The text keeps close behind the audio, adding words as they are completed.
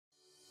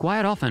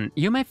Quite often,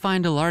 you may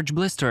find a large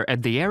blister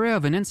at the area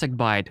of an insect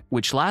bite,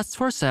 which lasts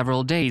for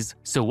several days.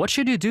 So what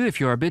should you do if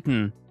you are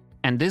bitten?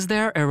 And is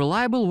there a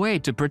reliable way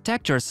to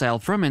protect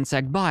yourself from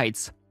insect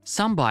bites?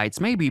 Some bites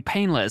may be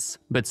painless,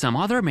 but some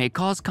other may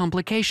cause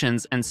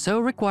complications and so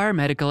require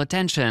medical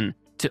attention.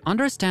 To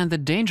understand the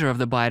danger of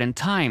the bite in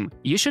time,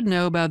 you should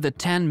know about the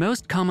 10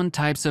 most common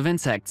types of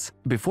insects.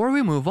 Before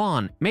we move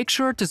on, make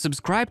sure to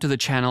subscribe to the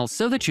channel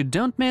so that you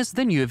don't miss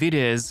the new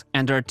videos,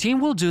 and our team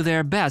will do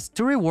their best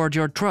to reward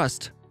your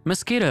trust.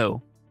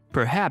 Mosquito.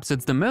 Perhaps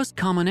it's the most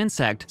common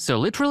insect, so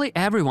literally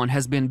everyone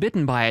has been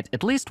bitten by it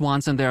at least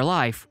once in their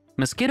life.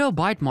 Mosquito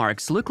bite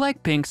marks look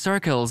like pink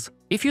circles.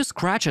 If you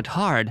scratch it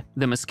hard,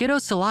 the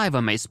mosquito's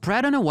saliva may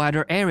spread on a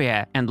wider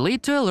area and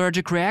lead to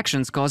allergic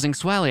reactions causing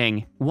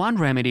swelling. One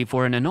remedy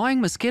for an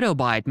annoying mosquito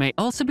bite may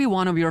also be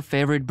one of your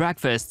favorite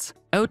breakfasts.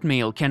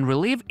 Oatmeal can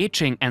relieve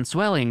itching and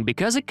swelling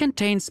because it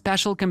contains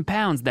special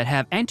compounds that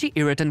have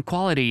anti-irritant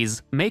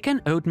qualities. Make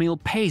an oatmeal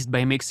paste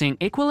by mixing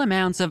equal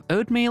amounts of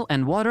oatmeal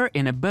and water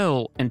in a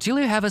bowl until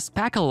you have a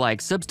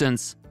spackle-like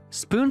substance.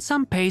 Spoon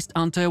some paste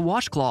onto a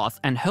washcloth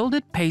and hold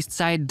it paste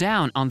side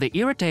down on the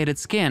irritated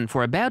skin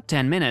for about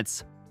 10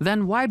 minutes.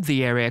 Then wipe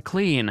the area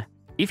clean.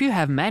 If you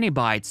have many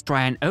bites,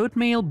 try an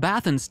oatmeal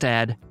bath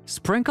instead.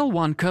 Sprinkle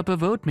 1 cup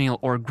of oatmeal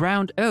or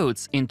ground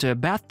oats into a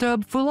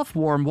bathtub full of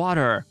warm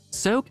water.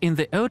 Soak in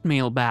the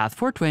oatmeal bath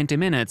for 20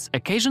 minutes,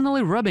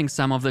 occasionally rubbing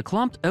some of the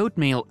clumped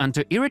oatmeal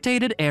onto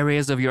irritated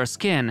areas of your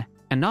skin.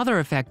 Another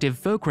effective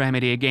folk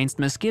remedy against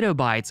mosquito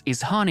bites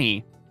is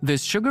honey.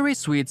 This sugary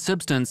sweet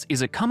substance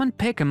is a common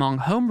pick among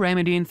home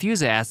remedy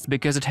enthusiasts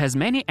because it has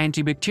many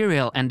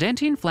antibacterial and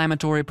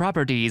anti-inflammatory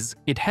properties.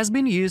 It has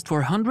been used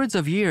for hundreds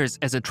of years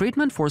as a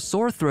treatment for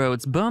sore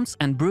throats, bumps,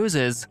 and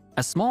bruises.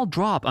 A small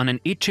drop on an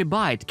itchy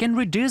bite can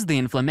reduce the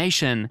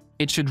inflammation.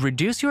 It should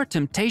reduce your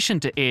temptation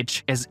to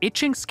itch, as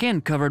itching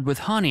skin covered with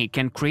honey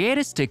can create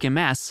a sticky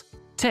mess.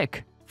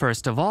 Tick.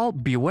 First of all,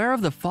 beware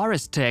of the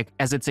forest tick,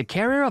 as it's a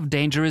carrier of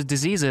dangerous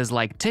diseases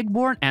like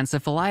tick-borne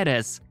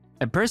encephalitis.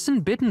 A person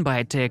bitten by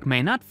a tick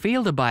may not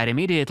feel the bite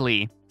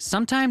immediately.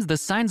 Sometimes the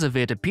signs of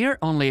it appear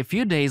only a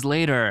few days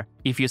later.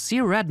 If you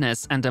see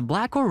redness and a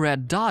black or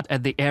red dot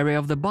at the area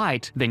of the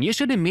bite, then you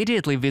should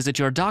immediately visit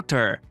your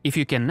doctor. If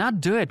you cannot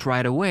do it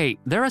right away,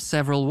 there are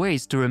several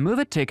ways to remove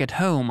a tick at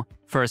home.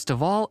 First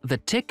of all, the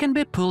tick can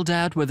be pulled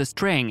out with a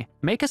string.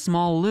 Make a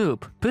small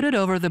loop, put it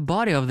over the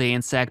body of the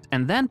insect,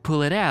 and then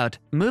pull it out,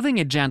 moving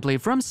it gently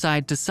from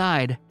side to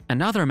side.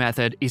 Another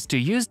method is to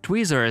use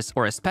tweezers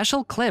or a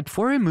special clip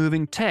for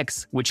removing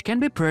ticks, which can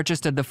be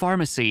purchased at the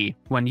pharmacy.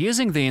 When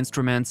using the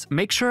instruments,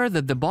 make sure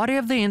that the body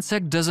of the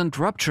insect doesn't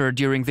rupture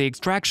during the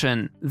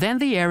extraction. Then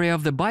the area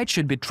of the bite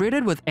should be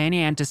treated with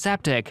any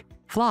antiseptic.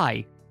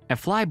 Fly. A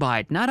fly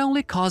bite not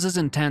only causes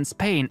intense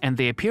pain and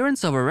the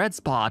appearance of a red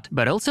spot,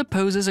 but also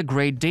poses a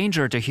great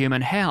danger to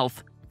human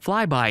health.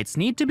 Fly bites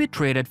need to be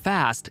treated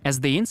fast, as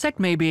the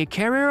insect may be a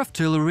carrier of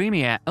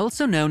tularemia,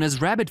 also known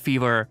as rabbit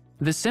fever.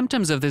 The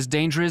symptoms of this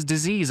dangerous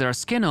disease are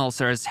skin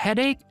ulcers,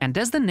 headache, and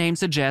as the name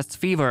suggests,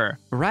 fever.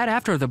 Right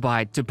after the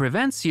bite, to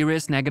prevent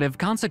serious negative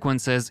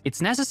consequences,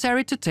 it's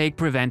necessary to take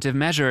preventive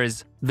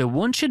measures. The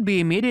wound should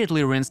be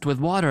immediately rinsed with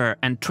water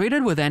and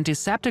treated with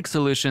antiseptic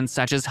solutions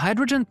such as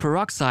hydrogen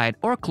peroxide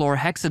or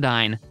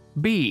chlorhexidine.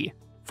 Bee.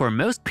 For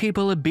most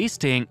people, a bee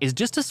sting is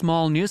just a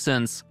small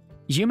nuisance.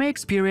 You may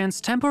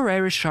experience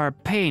temporary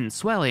sharp pain,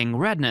 swelling,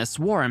 redness,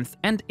 warmth,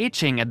 and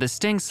itching at the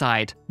sting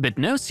site, but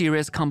no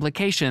serious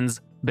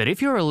complications. But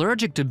if you're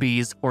allergic to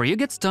bees or you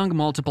get stung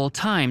multiple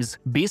times,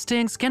 bee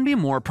stings can be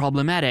more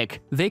problematic.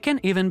 They can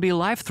even be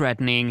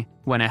life-threatening.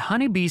 When a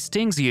honeybee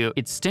stings you,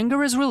 its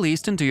stinger is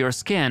released into your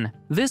skin.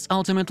 This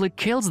ultimately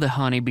kills the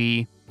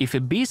honeybee. If a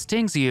bee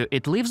stings you,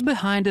 it leaves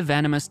behind a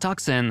venomous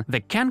toxin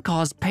that can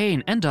cause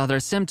pain and other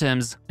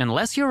symptoms.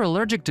 Unless you're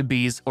allergic to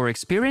bees or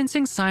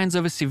experiencing signs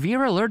of a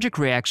severe allergic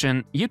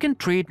reaction, you can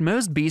treat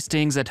most bee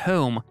stings at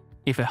home.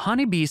 If a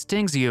honeybee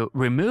stings you,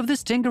 remove the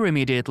stinger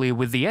immediately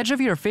with the edge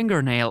of your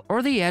fingernail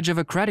or the edge of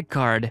a credit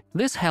card.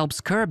 This helps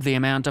curb the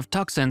amount of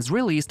toxins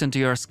released into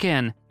your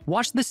skin.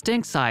 Wash the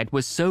sting site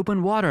with soap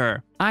and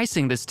water.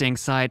 Icing the sting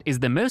site is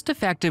the most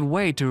effective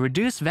way to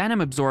reduce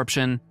venom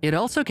absorption. It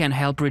also can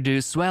help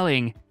reduce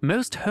swelling.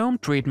 Most home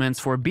treatments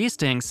for bee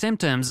sting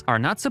symptoms are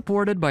not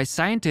supported by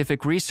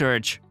scientific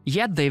research,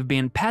 yet they've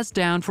been passed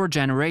down for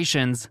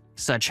generations.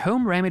 Such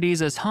home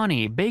remedies as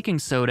honey, baking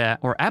soda,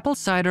 or apple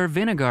cider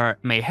vinegar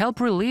may help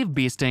relieve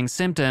bee sting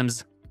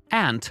symptoms.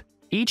 Ant.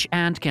 Each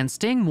ant can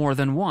sting more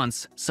than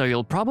once, so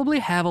you'll probably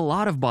have a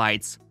lot of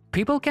bites.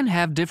 People can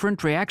have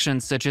different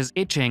reactions such as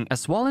itching, a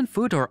swollen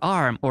foot or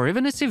arm, or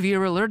even a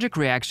severe allergic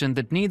reaction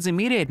that needs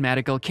immediate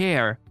medical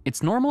care.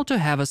 It's normal to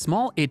have a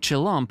small itchy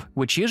lump,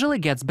 which usually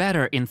gets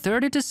better in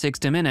 30 to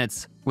 60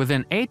 minutes.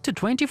 Within 8 to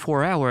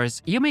 24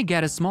 hours, you may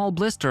get a small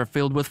blister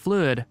filled with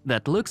fluid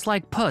that looks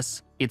like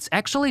pus. It's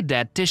actually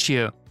dead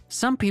tissue.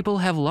 Some people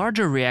have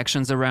larger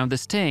reactions around the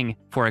sting.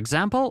 For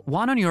example,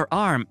 one on your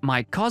arm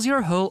might cause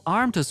your whole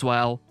arm to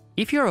swell.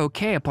 If you're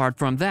okay apart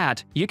from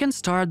that, you can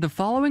start the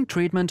following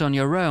treatment on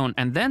your own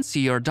and then see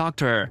your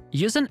doctor.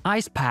 Use an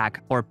ice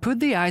pack or put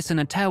the ice in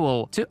a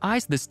towel to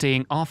ice the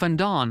sting off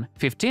and on,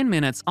 15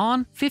 minutes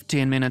on,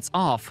 15 minutes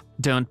off.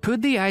 Don't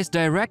put the ice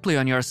directly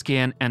on your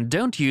skin and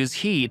don't use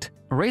heat.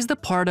 Raise the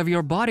part of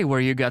your body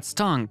where you got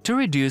stung to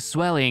reduce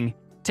swelling.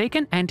 Take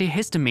an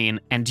antihistamine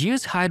and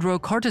use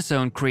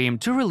hydrocortisone cream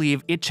to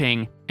relieve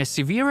itching. A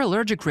severe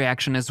allergic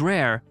reaction is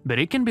rare, but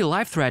it can be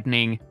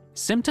life-threatening.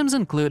 Symptoms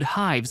include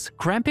hives,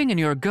 cramping in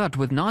your gut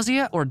with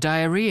nausea or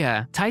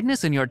diarrhea,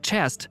 tightness in your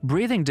chest,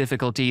 breathing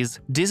difficulties,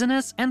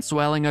 dizziness, and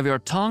swelling of your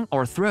tongue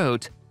or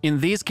throat. In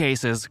these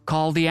cases,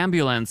 call the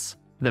ambulance.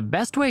 The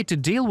best way to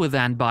deal with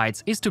ant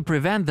bites is to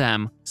prevent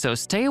them, so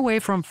stay away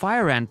from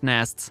fire ant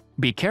nests.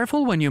 Be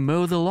careful when you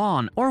mow the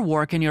lawn or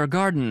work in your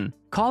garden.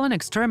 Call an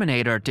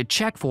exterminator to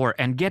check for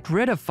and get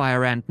rid of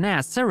fire ant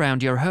nests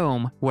around your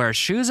home. Wear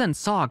shoes and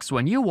socks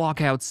when you walk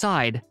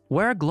outside.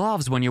 Wear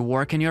gloves when you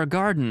work in your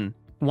garden.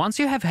 Once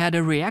you have had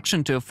a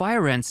reaction to a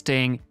fire ant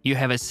sting, you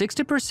have a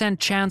 60%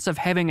 chance of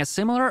having a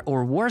similar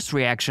or worse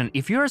reaction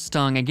if you are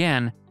stung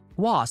again.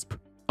 Wasp.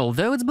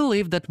 Although it's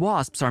believed that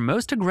wasps are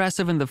most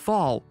aggressive in the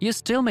fall, you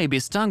still may be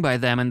stung by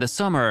them in the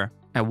summer.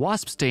 A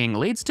wasp sting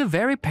leads to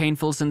very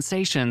painful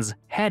sensations,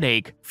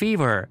 headache,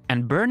 fever,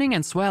 and burning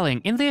and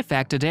swelling in the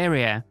affected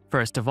area.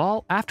 First of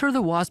all, after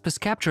the wasp is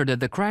captured at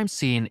the crime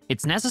scene,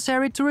 it's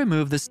necessary to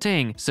remove the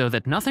sting so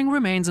that nothing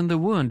remains in the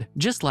wound,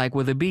 just like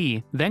with a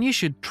bee. Then you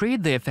should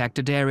treat the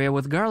affected area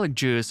with garlic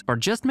juice or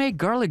just make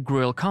garlic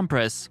gruel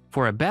compress.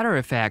 For a better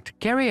effect,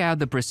 carry out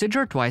the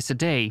procedure twice a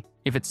day.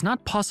 If it's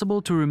not possible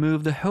to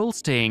remove the whole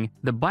sting,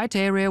 the bite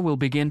area will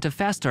begin to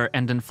fester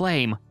and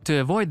inflame.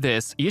 To avoid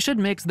this, you should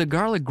mix the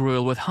garlic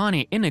gruel with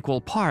honey in equal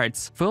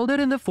parts, fold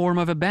it in the form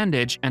of a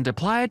bandage, and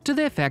apply it to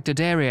the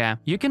affected area.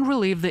 You can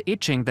relieve the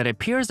itching that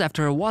appears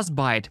after a wasp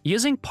bite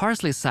using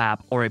parsley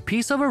sap or a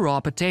piece of a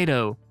raw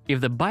potato. If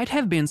the bite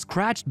have been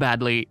scratched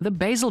badly, the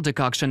basil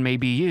decoction may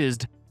be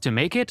used. To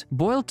make it,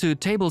 boil 2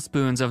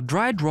 tablespoons of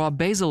dried raw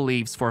basil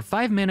leaves for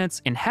 5 minutes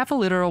in half a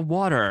liter of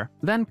water.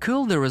 Then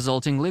cool the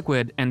resulting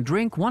liquid and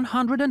drink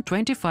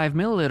 125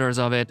 milliliters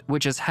of it,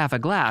 which is half a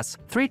glass,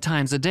 3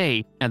 times a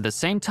day. At the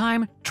same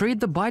time, treat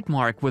the bite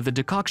mark with the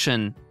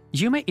decoction.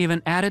 You may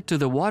even add it to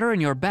the water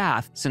in your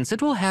bath, since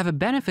it will have a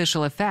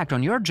beneficial effect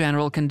on your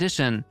general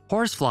condition.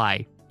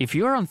 Horsefly. If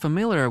you're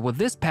unfamiliar with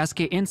this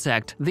pesky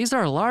insect, these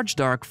are large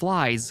dark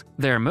flies.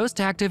 They're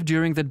most active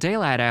during the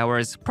daylight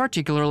hours,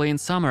 particularly in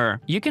summer.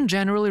 You can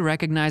generally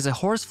recognize a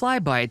horsefly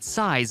by its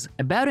size,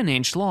 about an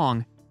inch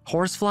long.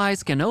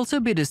 Horseflies can also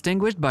be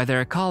distinguished by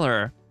their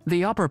color.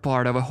 The upper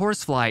part of a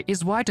horsefly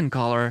is white in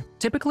color,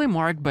 typically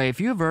marked by a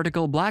few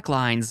vertical black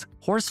lines.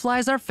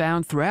 Horseflies are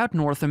found throughout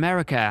North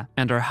America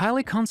and are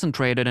highly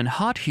concentrated in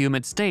hot,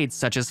 humid states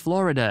such as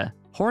Florida.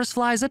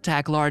 Horseflies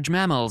attack large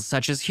mammals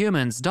such as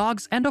humans,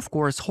 dogs, and of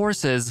course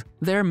horses.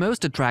 They're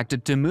most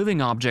attracted to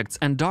moving objects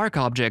and dark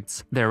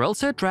objects. They're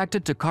also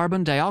attracted to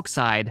carbon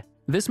dioxide.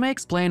 This may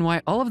explain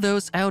why all of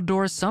those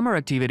outdoor summer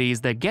activities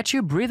that get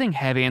you breathing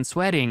heavy and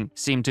sweating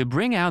seem to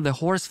bring out the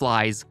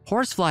horseflies.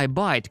 Horsefly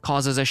bite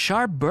causes a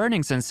sharp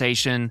burning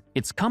sensation.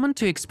 It's common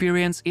to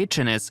experience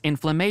itchiness,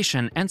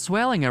 inflammation, and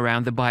swelling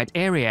around the bite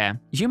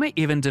area. You may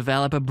even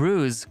develop a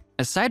bruise.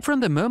 Aside from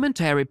the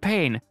momentary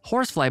pain,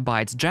 horsefly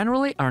bites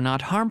generally are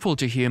not harmful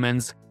to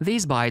humans.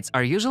 These bites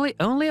are usually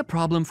only a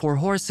problem for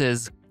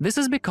horses. This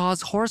is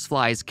because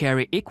horseflies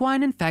carry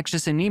equine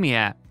infectious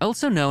anemia,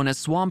 also known as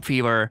swamp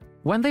fever.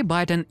 When they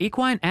bite an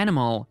equine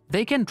animal,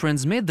 they can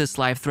transmit this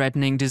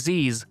life-threatening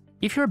disease.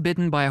 If you're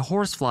bitten by a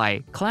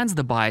horsefly, cleanse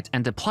the bite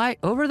and apply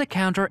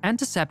over-the-counter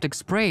antiseptic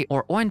spray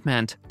or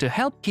ointment to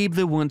help keep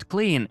the wound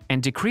clean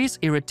and decrease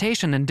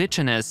irritation and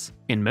itchiness.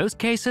 In most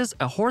cases,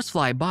 a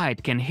horsefly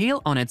bite can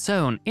heal on its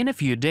own in a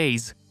few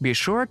days. Be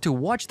sure to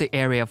watch the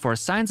area for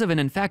signs of an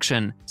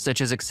infection, such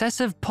as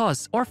excessive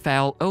pus or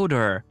foul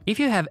odor. If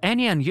you have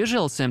any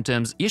unusual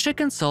symptoms, you should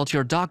consult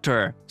your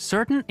doctor.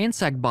 Certain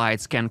insect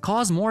bites can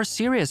cause more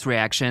serious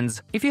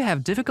reactions. If you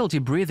have difficulty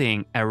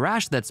breathing, a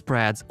rash that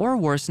spreads, or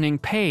worsening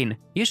pain,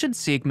 you should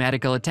seek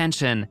medical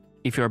attention.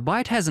 If your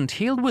bite hasn't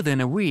healed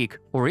within a week,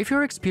 or if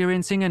you're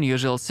experiencing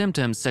unusual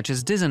symptoms such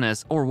as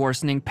dizziness or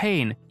worsening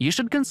pain, you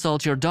should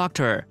consult your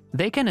doctor.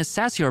 They can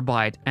assess your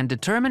bite and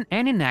determine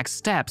any next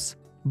steps.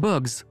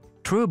 Bugs.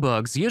 True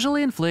bugs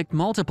usually inflict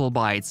multiple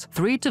bites,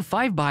 3 to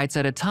 5 bites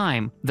at a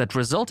time, that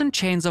result in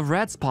chains of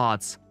red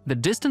spots. The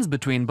distance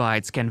between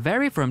bites can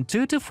vary from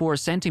 2 to 4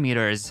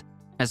 centimeters.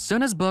 As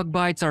soon as bug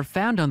bites are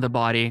found on the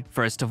body,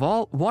 first of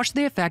all, wash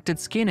the affected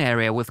skin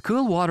area with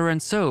cool water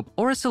and soap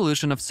or a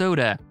solution of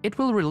soda. It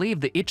will relieve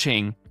the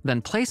itching.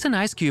 Then place an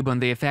ice cube on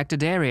the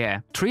affected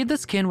area. Treat the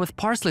skin with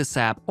parsley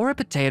sap or a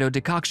potato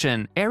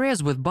decoction.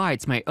 Areas with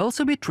bites may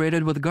also be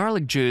treated with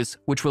garlic juice,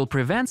 which will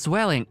prevent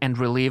swelling and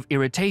relieve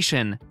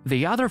irritation.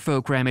 The other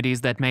folk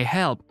remedies that may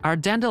help are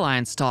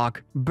dandelion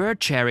stalk, bird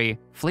cherry,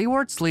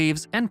 fleawort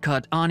sleeves, and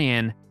cut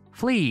onion.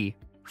 Flea.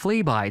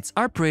 Flea bites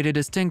are pretty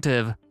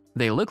distinctive.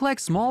 They look like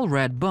small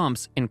red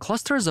bumps in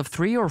clusters of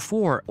 3 or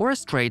 4 or a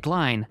straight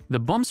line. The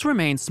bumps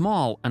remain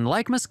small, and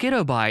like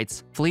mosquito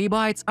bites, flea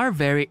bites are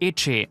very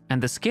itchy,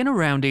 and the skin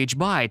around each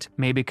bite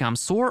may become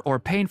sore or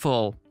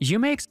painful. You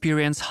may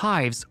experience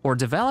hives or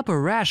develop a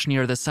rash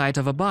near the site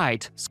of a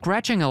bite.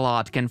 Scratching a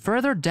lot can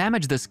further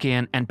damage the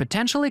skin and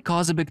potentially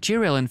cause a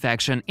bacterial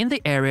infection in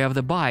the area of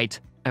the bite.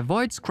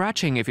 Avoid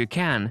scratching if you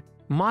can.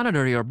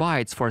 Monitor your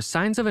bites for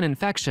signs of an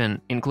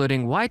infection,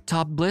 including white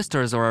top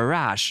blisters or a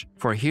rash.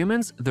 For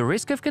humans, the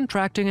risk of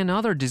contracting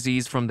another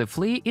disease from the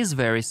flea is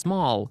very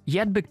small,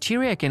 yet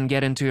bacteria can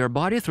get into your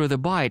body through the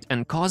bite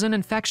and cause an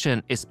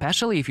infection,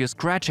 especially if you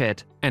scratch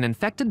it. An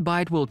infected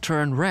bite will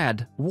turn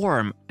red,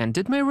 warm, and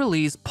it may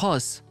release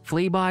pus.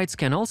 Flea bites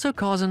can also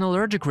cause an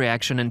allergic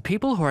reaction in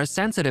people who are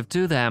sensitive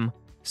to them.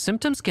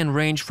 Symptoms can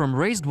range from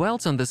raised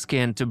welts on the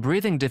skin to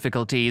breathing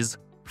difficulties.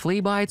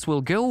 Flea bites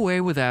will go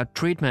away without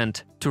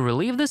treatment. To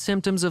relieve the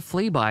symptoms of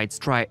flea bites,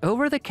 try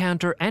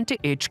over-the-counter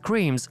anti-itch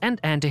creams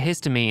and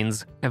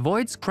antihistamines.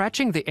 Avoid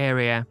scratching the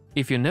area.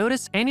 If you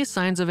notice any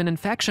signs of an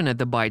infection at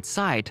the bite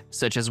site,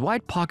 such as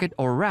white pocket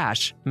or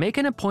rash, make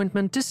an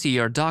appointment to see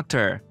your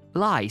doctor.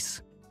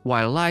 Lice.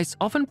 While lice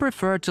often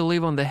prefer to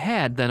live on the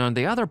head than on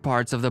the other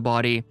parts of the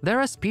body, there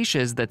are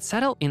species that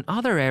settle in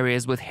other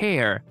areas with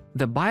hair.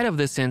 The bite of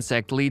this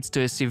insect leads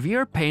to a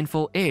severe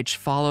painful itch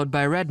followed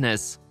by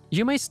redness.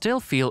 You may still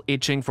feel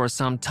itching for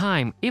some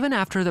time, even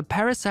after the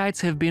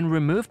parasites have been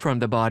removed from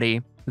the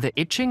body. The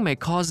itching may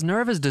cause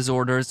nervous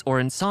disorders or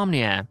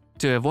insomnia.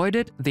 To avoid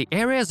it, the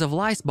areas of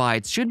lice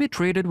bites should be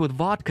treated with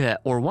vodka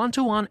or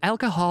 1:1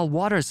 alcohol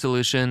water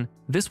solution.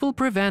 This will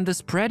prevent the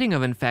spreading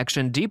of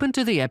infection deep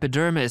into the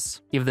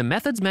epidermis. If the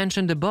methods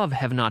mentioned above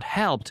have not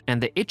helped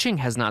and the itching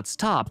has not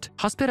stopped,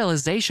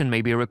 hospitalization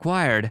may be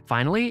required.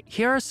 Finally,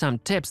 here are some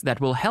tips that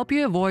will help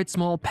you avoid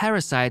small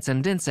parasites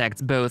and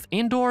insects both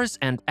indoors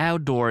and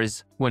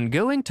outdoors. When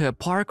going to a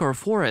park or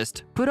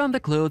forest, put on the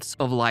clothes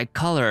of light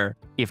color.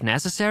 If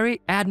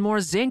necessary, add more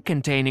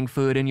zinc-containing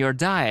food in your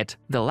diet.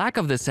 The lack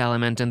of this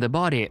element in the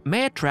body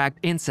may attract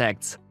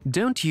insects.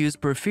 Don't use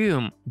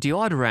perfume,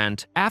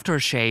 deodorant,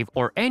 aftershave,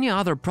 or any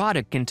other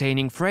product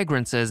containing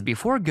fragrances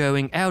before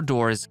going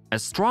outdoors,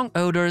 as strong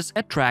odors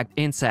attract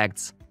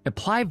insects.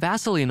 Apply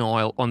Vaseline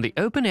oil on the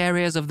open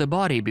areas of the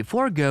body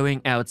before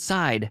going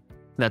outside.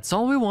 That's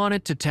all we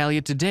wanted to tell you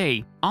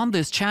today. On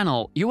this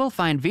channel, you will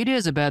find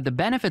videos about the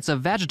benefits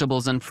of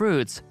vegetables and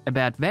fruits,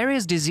 about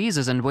various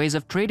diseases and ways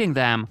of treating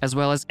them, as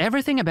well as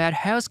everything about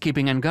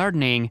housekeeping and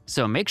gardening,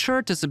 so make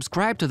sure to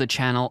subscribe to the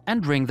channel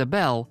and ring the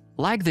bell.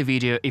 Like the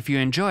video if you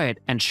enjoy it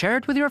and share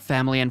it with your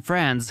family and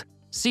friends.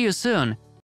 See you soon!